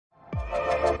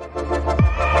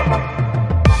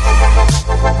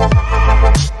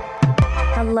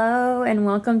Hello and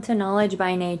welcome to Knowledge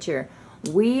by Nature.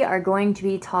 We are going to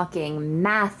be talking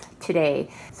math today.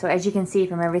 So as you can see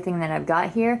from everything that I've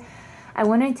got here, I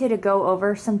wanted to go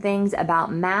over some things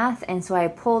about math, and so I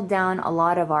pulled down a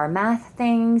lot of our math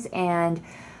things. And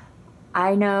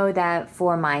I know that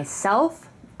for myself,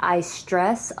 I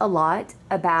stress a lot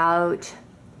about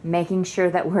making sure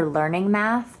that we're learning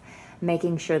math,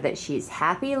 making sure that she's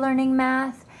happy learning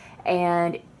math,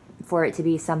 and for it to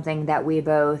be something that we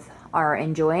both are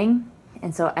enjoying.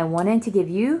 And so I wanted to give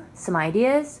you some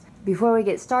ideas. Before we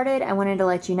get started, I wanted to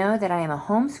let you know that I am a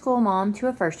homeschool mom to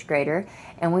a first grader,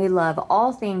 and we love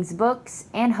all things books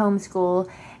and homeschool,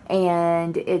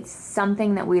 and it's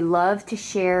something that we love to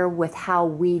share with how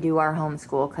we do our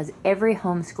homeschool, because every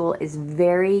homeschool is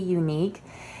very unique.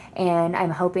 And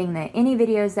I'm hoping that any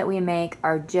videos that we make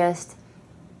are just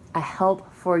a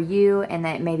help for you, and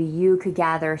that maybe you could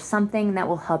gather something that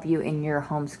will help you in your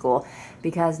homeschool,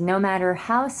 because no matter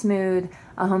how smooth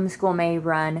a homeschool may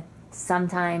run,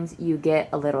 sometimes you get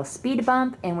a little speed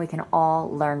bump, and we can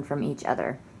all learn from each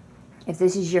other. If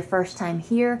this is your first time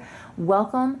here,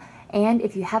 welcome. And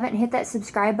if you haven't hit that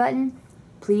subscribe button,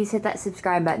 please hit that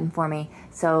subscribe button for me.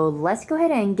 So let's go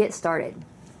ahead and get started.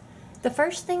 The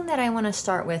first thing that I want to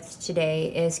start with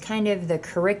today is kind of the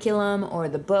curriculum or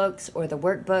the books or the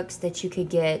workbooks that you could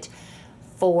get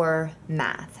for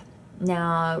math.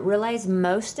 Now, realize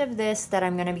most of this that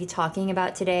I'm going to be talking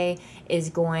about today is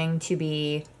going to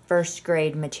be first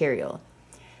grade material.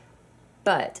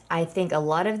 But I think a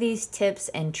lot of these tips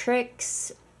and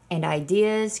tricks and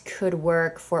ideas could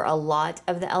work for a lot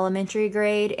of the elementary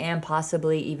grade and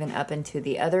possibly even up into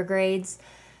the other grades.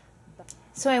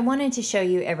 So I wanted to show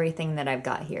you everything that I've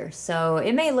got here. So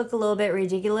it may look a little bit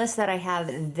ridiculous that I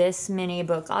have this many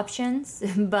book options,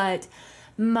 but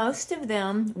most of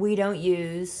them we don't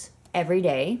use every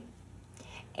day.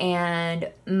 And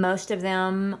most of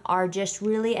them are just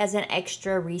really as an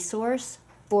extra resource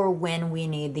for when we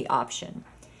need the option.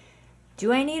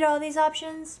 Do I need all these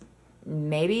options?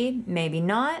 Maybe, maybe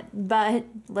not, but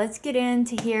let's get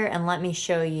into here and let me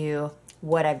show you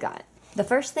what I've got. The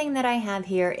first thing that I have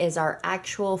here is our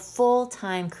actual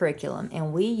full-time curriculum,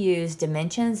 and we use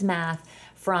Dimensions Math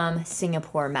from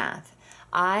Singapore Math.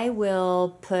 I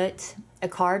will put a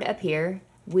card up here.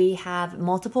 We have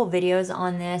multiple videos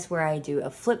on this where I do a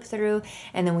flip through,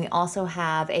 and then we also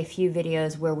have a few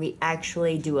videos where we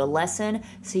actually do a lesson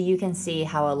so you can see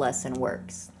how a lesson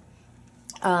works.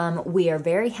 We are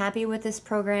very happy with this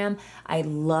program. I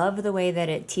love the way that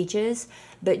it teaches,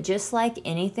 but just like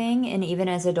anything, and even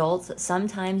as adults,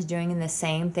 sometimes doing the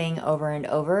same thing over and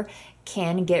over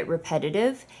can get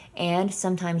repetitive, and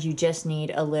sometimes you just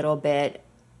need a little bit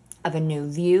of a new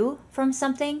view from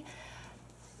something.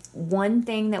 One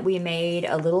thing that we made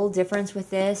a little difference with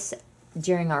this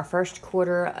during our first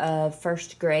quarter of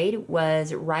first grade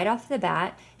was right off the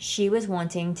bat, she was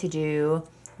wanting to do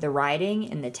the writing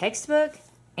in the textbook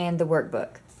and the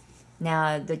workbook.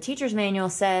 Now, the teacher's manual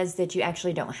says that you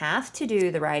actually don't have to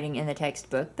do the writing in the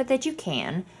textbook, but that you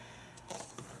can,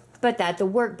 but that the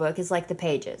workbook is like the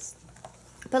pages.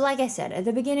 But like I said, at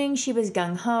the beginning, she was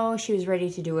gung-ho, she was ready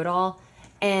to do it all,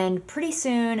 and pretty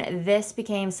soon, this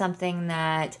became something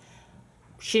that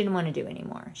she didn't want to do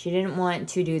anymore. She didn't want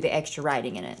to do the extra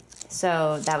writing in it,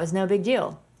 so that was no big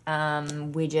deal.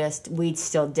 We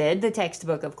still did the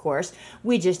textbook, of course.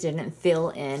 We just didn't fill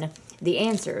in the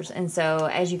answers. And so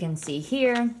as you can see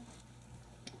here,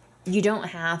 you don't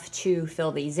have to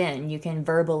fill these in. You can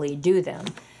verbally do them.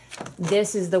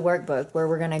 This is the workbook where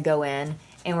we're going to go in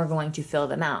and we're going to fill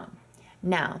them out.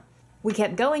 Now, we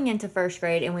kept going into first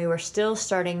grade, and we were still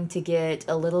starting to get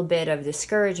a little bit of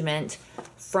discouragement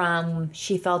from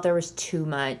she felt there was too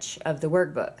much of the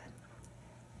workbook.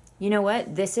 You know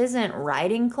what? This isn't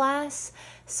writing class,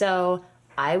 so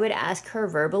I would ask her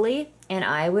verbally, and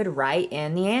I would write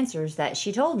in the answers that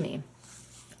she told me.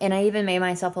 And I even made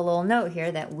myself a little note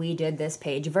here that we did this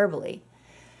page verbally.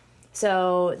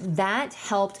 So that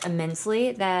helped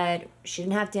immensely, that she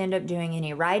didn't have to end up doing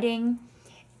any writing.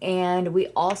 And we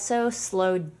also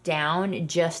slowed down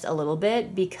just a little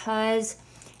bit because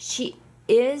she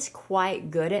is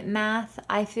quite good at math,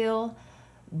 I feel,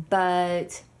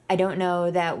 but I don't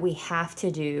know that we have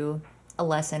to do a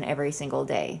lesson every single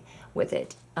day with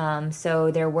it.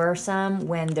 So there were some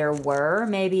when there were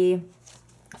maybe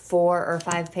 4 or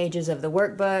 5 pages of the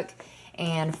workbook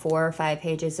and 4 or 5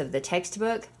 pages of the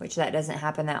textbook, which that doesn't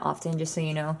happen that often, just so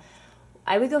you know.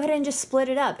 I would go ahead and just split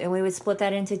it up, and we would split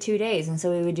that into 2 days. And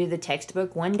so we would do the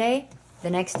textbook one day. The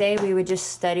next day we would just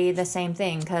study the same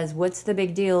thing, because what's the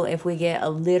big deal if we get a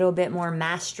little bit more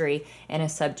mastery in a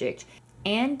subject?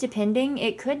 And depending,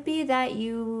 it could be that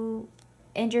you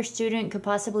and your student could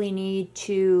possibly need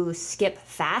to skip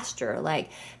faster, like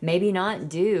maybe not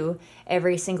do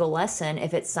every single lesson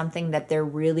if it's something that they're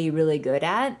really, really good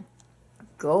at.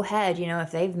 Go ahead, you know,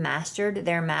 if they've mastered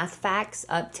their math facts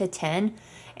up to 10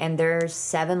 and there's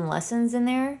 7 lessons in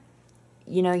there,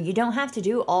 you know, you don't have to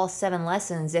do all 7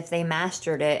 lessons if they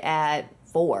mastered it at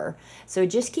 4. So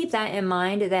just keep that in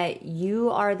mind, that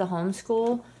you are the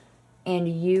homeschool and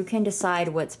you can decide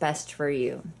what's best for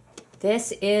you.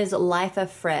 This is Life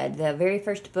of Fred. The very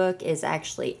first book is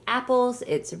actually Apples.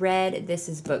 It's red. This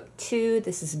is book 2.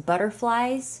 This is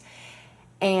Butterflies.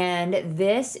 And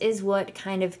this is what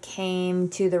kind of came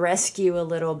to the rescue a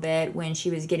little bit when she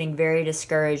was getting very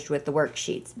discouraged with the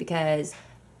worksheets, because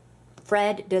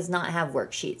Fred does not have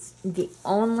worksheets. The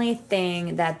only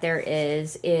thing that there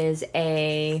is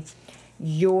a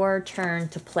your turn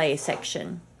to play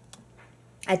section.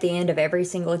 At the end of every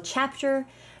single chapter,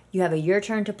 you have a your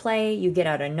turn to play, you get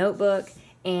out a notebook,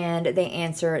 and they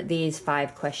answer these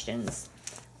 5 questions.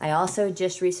 I also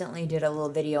just recently did a little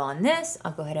video on this.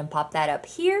 I'll go ahead and pop that up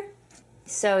here.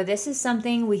 So this is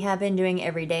something we have been doing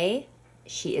every day.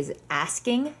 She is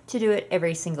asking to do it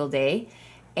every single day,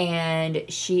 and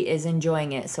she is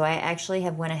enjoying it. So I actually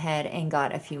have went ahead and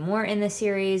got a few more in the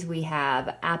series. We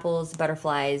have apples,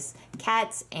 butterflies,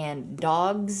 cats, and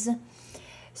dogs.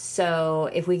 So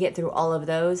if we get through all of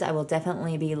those, I will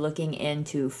definitely be looking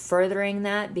into furthering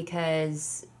that,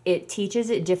 because it teaches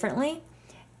it differently.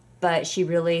 But she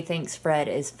really thinks Fred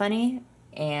is funny,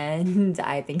 and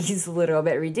I think he's a little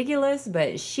bit ridiculous,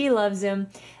 but she loves him,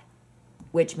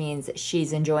 which means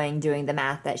she's enjoying doing the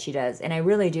math that she does. And I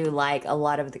really do like a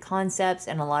lot of the concepts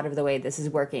and a lot of the way this is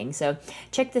working. So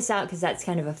check this out, because that's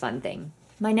kind of a fun thing.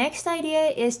 My next idea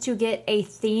is to get a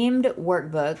themed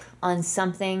workbook on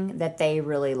something that they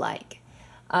really like.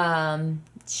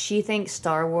 She thinks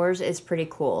Star Wars is pretty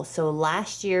cool. So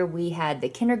last year we had the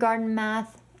kindergarten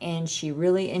math, and she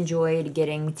really enjoyed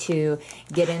getting to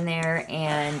get in there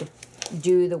and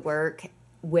do the work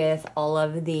with all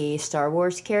of the Star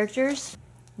Wars characters.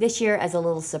 This year, as a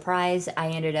little surprise, I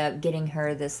ended up getting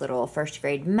her this little 1st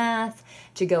grade math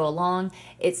to go along.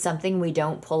 It's something we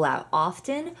don't pull out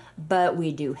often, but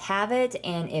we do have it,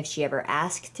 and if she ever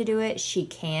asks to do it, she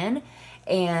can.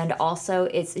 And also,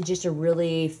 it's just a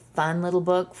really fun little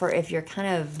book for if you're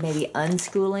kind of maybe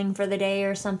unschooling for the day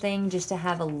or something, just to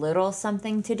have a little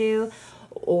something to do.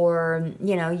 Or,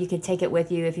 you know, you could take it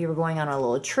with you if you were going on a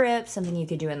little trip, something you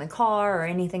could do in the car or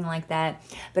anything like that.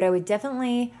 But I would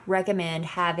definitely recommend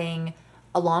having,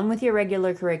 along with your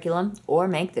regular curriculum, or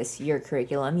make this your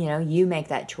curriculum, you know, you make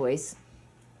that choice,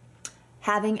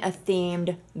 having a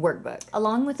themed workbook.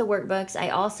 Along with the workbooks, I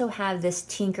also have this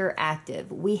Tinker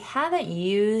Active. We haven't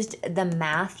used the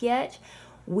math yet.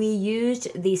 We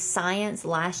used the science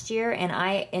last year, and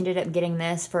I ended up getting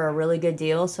this for a really good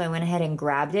deal, so I went ahead and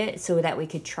grabbed it so that we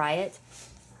could try it.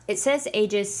 It says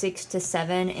ages 6 to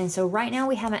 7, and so right now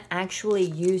we haven't actually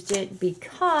used it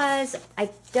because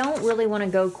I don't really want to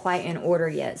go quite in order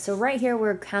yet. So right here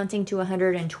we're counting to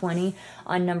 120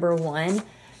 on number 1.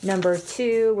 Number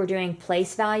 2, we're doing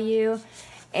place value,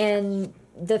 and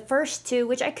the first 2,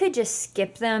 which I could just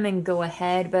skip them and go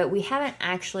ahead, but we haven't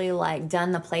actually like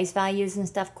done the place values and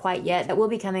stuff quite yet. That will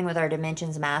be coming with our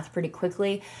dimensions math pretty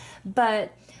quickly,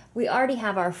 but we already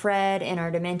have our Fred and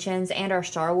our dimensions and our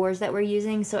Star Wars that we're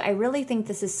using, so I really think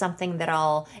this is something that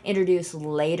I'll introduce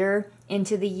later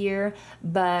into the year.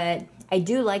 But I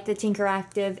do like the Tinker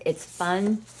Active. It's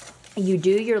fun. You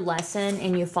do your lesson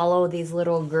and you follow these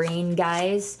little green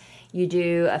guys. You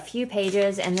do a few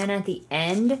pages, and then at the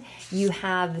end you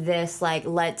have this like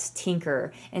let's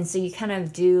tinker, and so you kind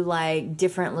of do like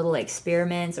different little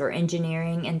experiments or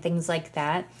engineering and things like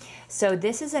that. So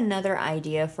this is another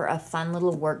idea for a fun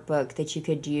little workbook that you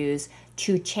could use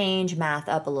to change math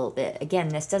up a little bit. Again,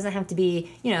 this doesn't have to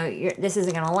be, you know, this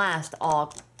isn't going to last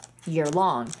all year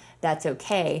long. That's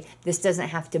okay. This doesn't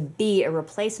have to be a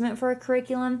replacement for a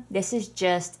curriculum. This is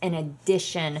just an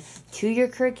addition to your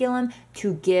curriculum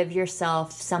to give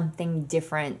yourself something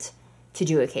different to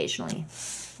do occasionally.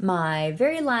 My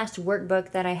very last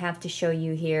workbook that I have to show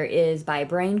you here is by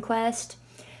BrainQuest.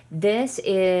 This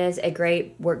is a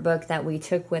great workbook that we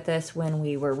took with us when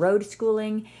we were road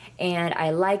schooling, and I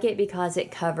like it because it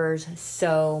covers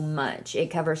so much. It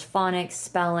covers phonics,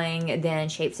 spelling, then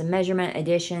shapes and measurement,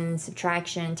 addition,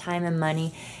 subtraction, time and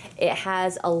money. It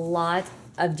has a lot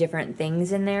of different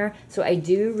things in there, so I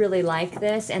do really like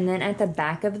this. And then at the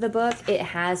back of the book, it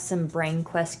has some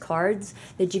BrainQuest cards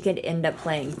that you could end up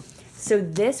playing. So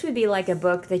this would be like a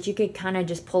book that you could kind of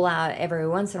just pull out every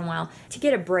once in a while to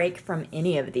get a break from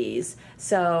any of these.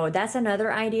 So that's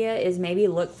another idea, is maybe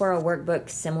look for a workbook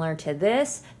similar to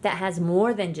this that has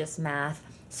more than just math,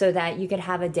 so that you could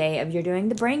have a day of you're doing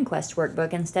the Brain Quest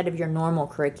workbook instead of your normal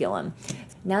curriculum.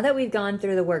 Now that we've gone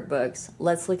through the workbooks,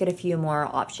 let's look at a few more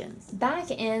options.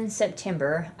 Back in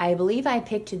September, I believe I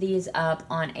picked these up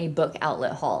on a book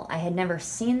outlet haul. I had never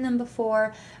seen them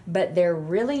before, but they're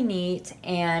really neat,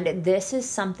 and this is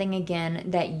something, again,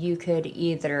 that you could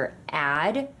either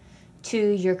add to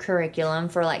your curriculum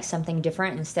for like something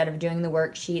different. Instead of doing the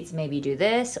worksheets, maybe do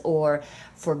this, or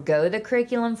forgo the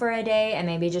curriculum for a day and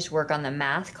maybe just work on the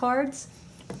math cards.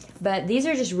 But these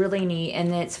are just really neat,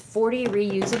 and it's 40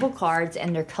 reusable cards,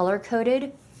 and they're color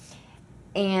coded,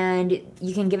 and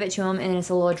you can give it to them, and it's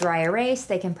a little dry erase.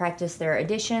 They can practice their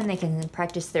addition, they can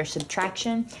practice their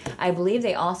subtraction. I believe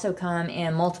they also come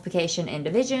in multiplication and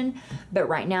division, but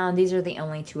right now these are the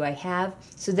only two I have.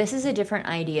 So this is a different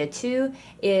idea too,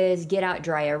 is get out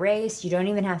dry erase. You don't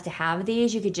even have to have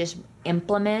these. You could just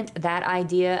implement that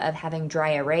idea of having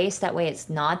dry erase. That way it's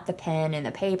not the pen and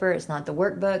the paper, it's not the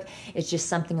workbook, it's just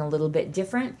something a little bit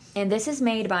different. And this is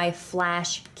made by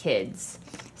Flash Kids.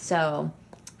 So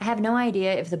I have no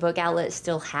idea if the book outlet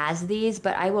still has these,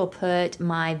 but I will put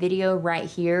my video right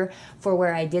here for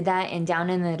where I did that, and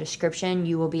down in the description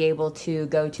you will be able to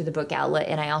go to the book outlet,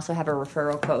 and I also have a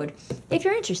referral code if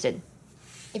you're interested.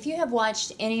 If you have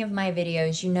watched any of my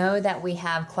videos, you know that we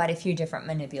have quite a few different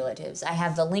manipulatives. I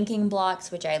have the linking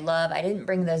blocks, which I love. I didn't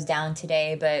bring those down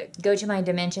today, but go to my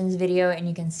dimensions video and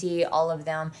you can see all of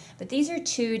them. But these are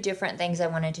two different things I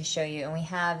wanted to show you, and we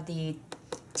have the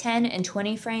 10 and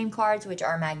 20 frame cards, which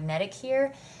are magnetic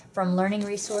here from Learning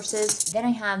Resources. Then I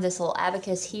have this little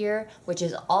abacus here, which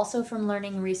is also from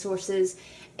Learning Resources.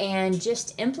 And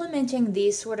just implementing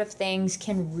these sort of things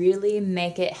can really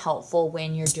make it helpful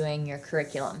when you're doing your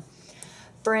curriculum.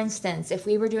 For instance, if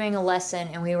we were doing a lesson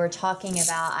and we were talking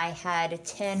about, I had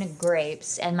 10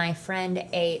 grapes and my friend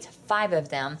ate 5 of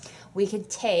them, we could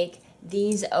take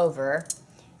these over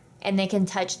and they can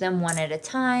touch them one at a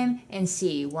time and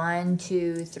see 1,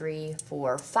 2, 3,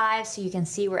 4, 5. So you can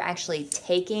see we're actually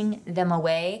taking them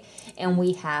away, and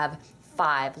we have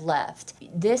 5 left.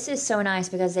 This is so nice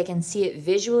because they can see it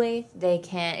visually.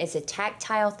 It's a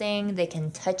tactile thing. They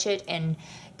can touch it and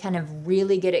kind of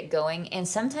really get it going. And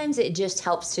sometimes it just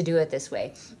helps to do it this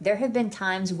way. There have been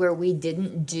times where we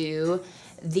didn't do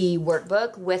the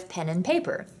workbook with pen and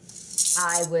paper.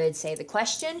 I would say the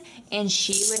question, and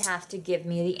she would have to give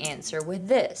me the answer with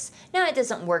this. Now, it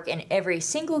doesn't work in every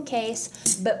single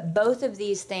case, but both of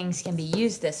these things can be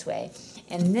used this way.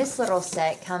 And this little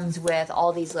set comes with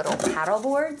all these little paddle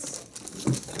boards,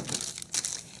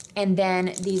 and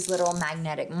then these little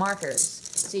magnetic markers.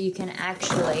 So you can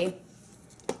actually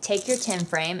take your 10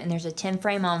 frame, and there's a 10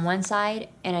 frame on one side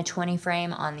and a 20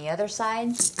 frame on the other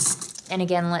side. And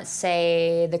again, let's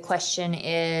say the question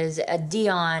is,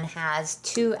 Dion has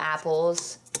 2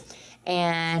 apples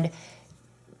and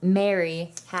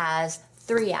Mary has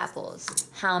 3 apples.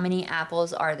 How many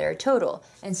apples are there total?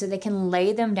 And so they can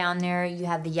lay them down there. You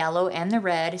have the yellow and the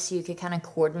red, so you could kind of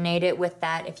coordinate it with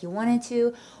that if you wanted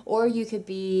to, or you could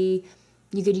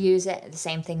use it the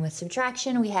same thing with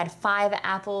subtraction. We had 5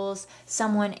 apples.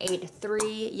 Someone ate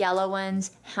 3 yellow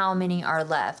ones. How many are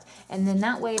left? And then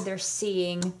that way they're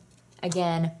seeing,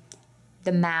 again,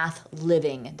 the math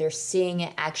living. They're seeing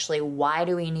it actually. Why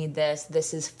do we need this?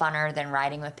 This is funner than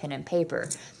writing with pen and paper.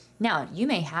 Now, you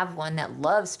may have one that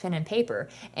loves pen and paper,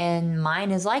 and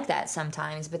mine is like that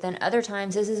sometimes, but then other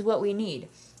times this is what we need.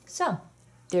 So,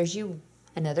 there's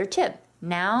another tip.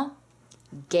 Now,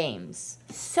 games.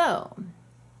 So,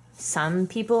 some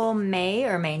people may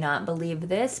or may not believe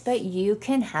this, but you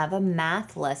can have a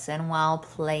math lesson while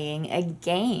playing a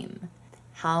game.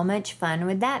 How much fun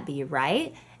would that be,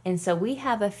 right? And so we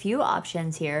have a few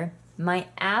options here. My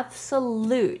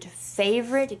absolute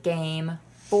favorite game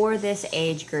for this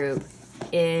age group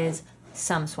is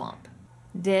Sum Swamp.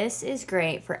 This is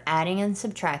great for adding and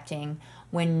subtracting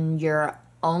when you're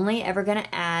only ever going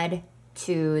to add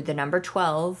to the number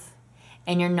 12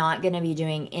 and you're not going to be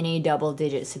doing any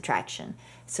double-digit subtraction.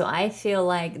 So I feel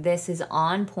like this is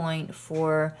on point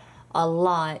for a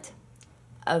lot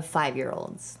of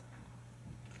 5-year-olds.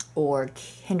 Or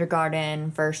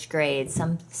kindergarten, 1st grade,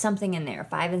 something in there,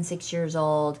 5 and 6 years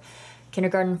old,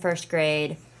 kindergarten, 1st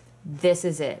grade. This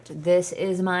is it. This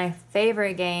is my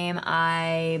favorite game.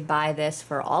 I buy this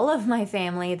for all of my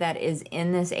family that is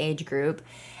in this age group,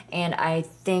 and I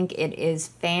think it is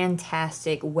a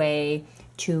fantastic way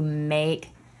to make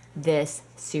this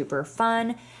super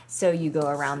fun. So you go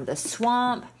around the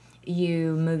swamp,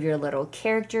 You move your little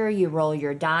character, you roll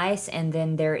your dice, and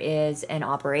then there is an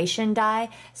operation die.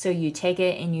 So you take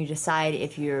it and you decide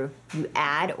if you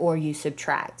add or you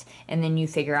subtract. And then you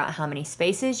figure out how many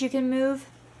spaces you can move.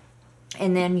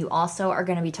 And then you also are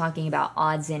going to be talking about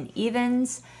odds and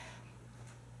evens.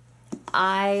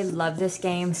 I love this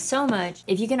game so much.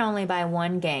 If you can only buy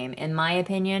one game, in my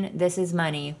opinion, this is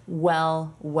money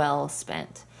well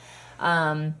spent.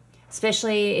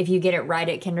 Especially if you get it right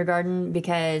at kindergarten,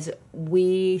 because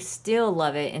we still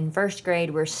love it. In first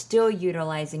grade, we're still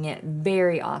utilizing it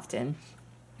very often.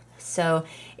 So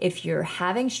if you're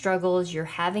having struggles, you're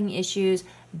having issues,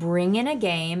 bring in a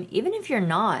game. Even if you're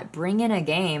not, bring in a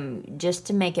game just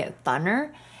to make it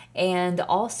funner. And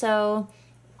also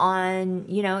on,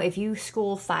 you know, if you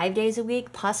school 5 days a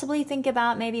week, possibly think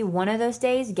about maybe one of those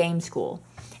days, game school.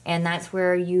 And that's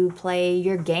where you play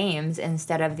your games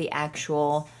instead of the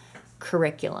actual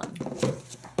curriculum.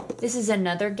 This is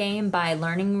another game by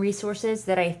Learning Resources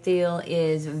that I feel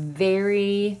is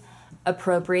very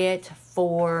appropriate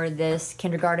for this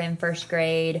kindergarten, first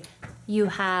grade. You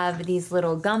have these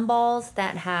little gumballs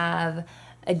that have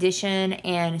addition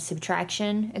and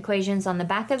subtraction equations on the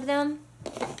back of them.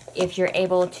 If you're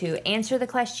able to answer the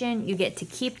question, you get to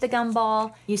keep the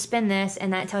gumball. You spin this,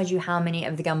 and that tells you how many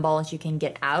of the gumballs you can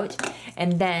get out.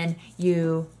 And then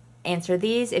you answer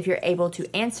these. If you're able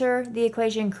to answer the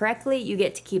equation correctly, you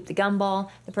get to keep the gumball.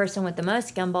 The person with the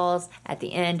most gumballs at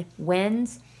the end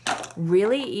wins.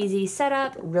 Really easy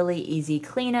setup, really easy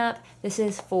cleanup. This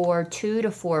is for 2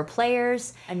 to 4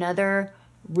 players. Another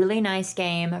really nice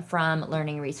game from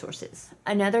Learning Resources.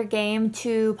 Another game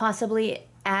to possibly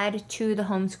add to the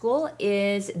homeschool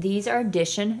is these are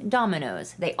addition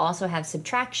dominoes. They also have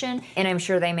subtraction, and I'm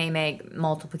sure they may make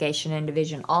multiplication and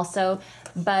division also,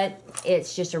 but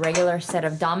it's just a regular set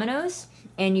of dominoes,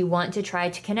 and you want to try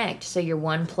to connect. So your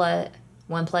 1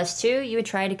 plus 2, you would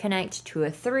try to connect to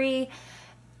a 3.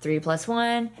 3 plus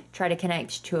 1, try to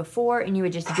connect to a 4, and you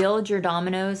would just build your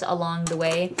dominoes along the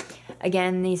way.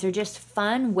 Again, these are just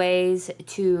fun ways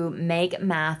to make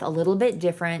math a little bit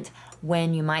different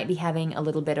when you might be having a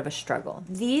little bit of a struggle.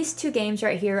 These 2 games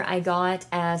right here I got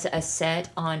as a set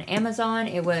on Amazon.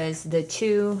 It was the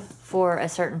 2 for a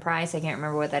certain price. I can't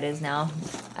remember what that is now.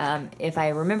 If I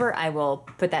remember, I will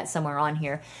put that somewhere on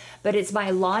here. But it's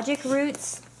by Logic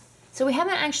Roots. So we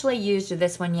haven't actually used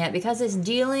this one yet because it's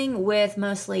dealing with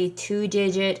mostly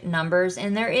 2-digit numbers,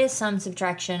 and there is some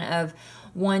subtraction of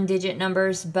 1-digit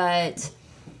numbers, but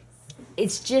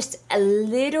it's just a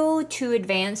little too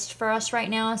advanced for us right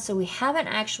now, so we haven't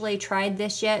actually tried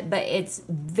this yet, but it's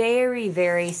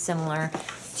very similar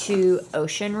to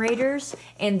Ocean Raiders,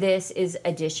 and this is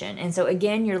addition. And so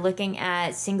again, you're looking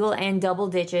at single and double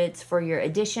digits for your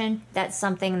addition. That's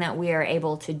something that we are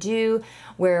able to do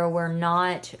where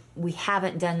we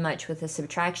haven't done much with the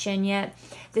subtraction yet.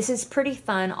 This is pretty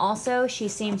fun. Also, she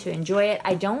seemed to enjoy it.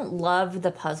 I don't love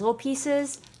the puzzle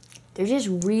pieces. They're just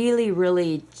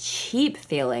really cheap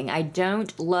feeling. I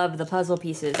don't love the puzzle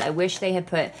pieces. I wish they had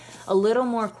put a little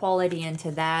more quality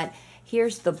into that.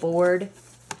 Here's the board.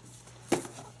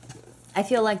 I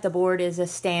feel like the board is a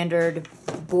standard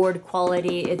board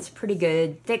quality. It's pretty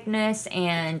good thickness,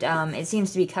 and it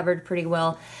seems to be covered pretty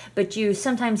well. But you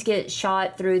sometimes get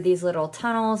shot through these little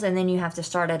tunnels, and then you have to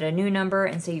start at a new number,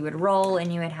 and so you would roll,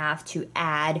 and you would have to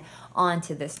add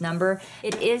onto this number.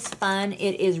 It is fun.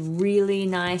 It is really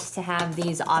nice to have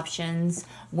these options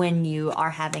when you are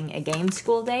having a game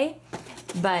school day.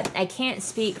 But I can't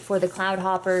speak for the Cloud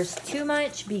Hoppers too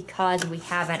much because we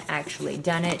haven't actually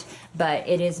done it, but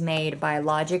it is made by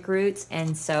Logic Roots,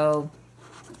 and so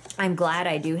I'm glad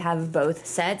I do have both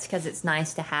sets because it's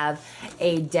nice to have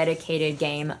a dedicated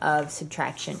game of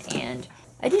subtraction and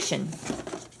addition.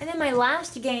 And then my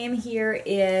last game here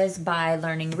is by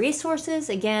Learning Resources.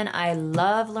 Again, I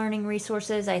love Learning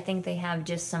Resources. I think they have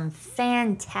just some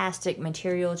fantastic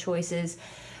material choices.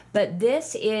 But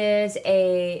this is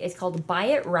it's called Buy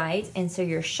It Right, and so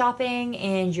you're shopping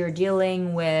and you're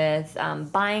dealing with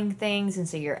buying things, and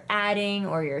so you're adding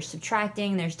or you're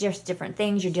subtracting. There's just different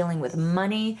things. You're dealing with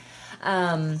money.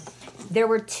 There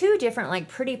were 2 different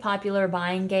pretty popular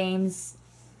buying games,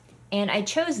 and I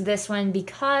chose this one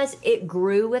because it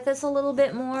grew with us a little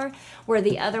bit more, where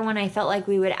the other one I felt like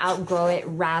we would outgrow it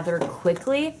rather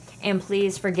quickly. And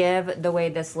please forgive the way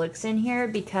this looks in here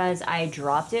because I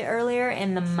dropped it earlier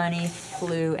and the money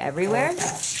flew everywhere.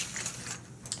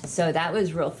 So that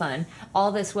was real fun.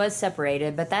 All this was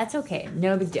separated, but that's okay.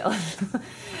 No big deal.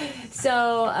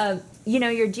 So, you know,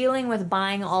 you're dealing with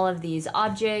buying all of these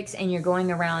objects and you're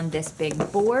going around this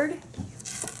big board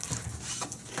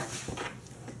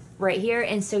right here,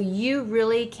 and so you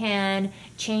really can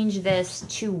change this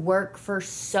to work for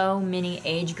so many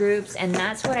age groups, and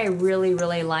that's what I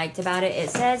really liked about it.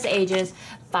 It says ages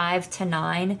 5 to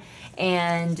 9,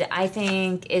 and I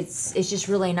think it's just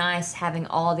really nice having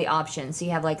all the options. So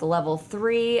you have like level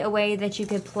 3 a way that you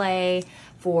could play.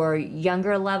 For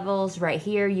younger levels, right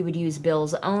here, you would use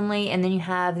bills only, and then you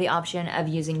have the option of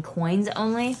using coins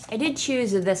only. I did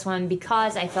choose this one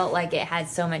because I felt like it had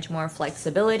so much more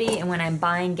flexibility, and when I'm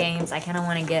buying games, I kind of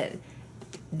want to get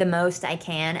the most I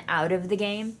can out of the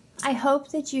game. I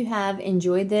hope that you have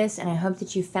enjoyed this, and I hope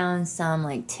that you found some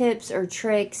like tips or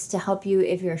tricks to help you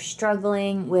if you're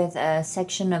struggling with a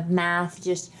section of math,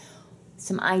 just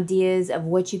some ideas of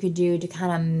what you could do to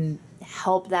kind of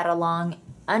help that along.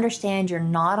 Understand you're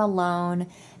not alone.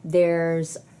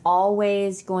 There's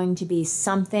always going to be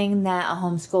something that a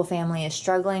homeschool family is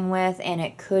struggling with, and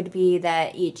it could be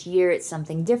that each year it's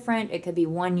something different. It could be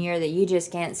one year that you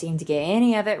just can't seem to get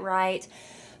any of it right.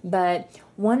 But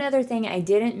one other thing I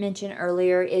didn't mention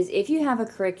earlier is if you have a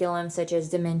curriculum such as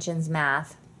Dimensions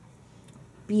Math,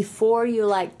 before you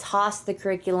like toss the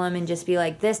curriculum and just be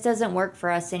like, this doesn't work for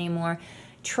us anymore,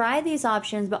 try these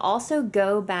options, but also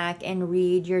go back and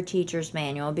read your teacher's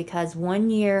manual, because one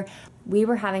year we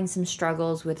were having some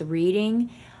struggles with reading.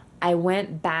 I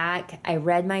went back, I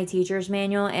read my teacher's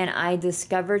manual, and I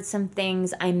discovered some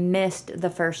things I missed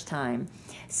the first time.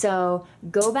 So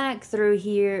go back through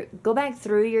here, go back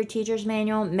through your teacher's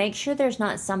manual, make sure there's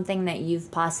not something that you've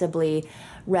possibly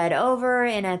read over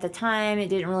and at the time it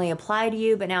didn't really apply to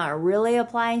you, but now it really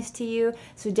applies to you.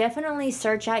 So definitely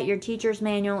search out your teacher's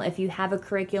manual if you have a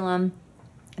curriculum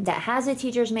that has a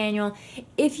teacher's manual.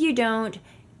 If you don't,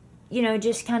 you know,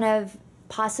 just kind of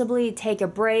possibly take a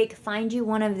break, find you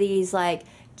one of these like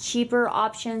cheaper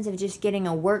options of just getting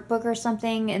a workbook or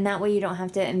something, and that way you don't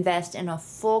have to invest in a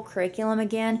full curriculum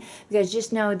again, because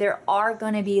just know there are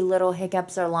going to be little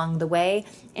hiccups along the way,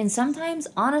 and sometimes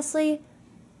honestly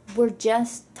we're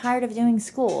just tired of doing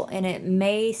school, and it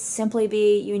may simply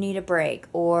be you need a break,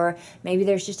 or maybe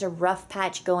there's just a rough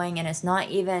patch going and it's not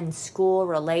even school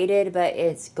related, but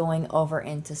it's going over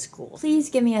into school. Please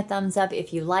give me a thumbs up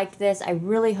if you liked this. I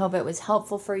really hope it was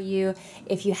helpful for you.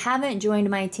 If you haven't joined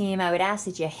my team, I would ask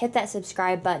that you hit that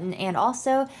subscribe button and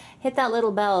also hit that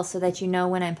little bell so that you know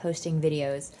when I'm posting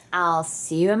videos. I'll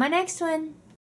see you in my next one.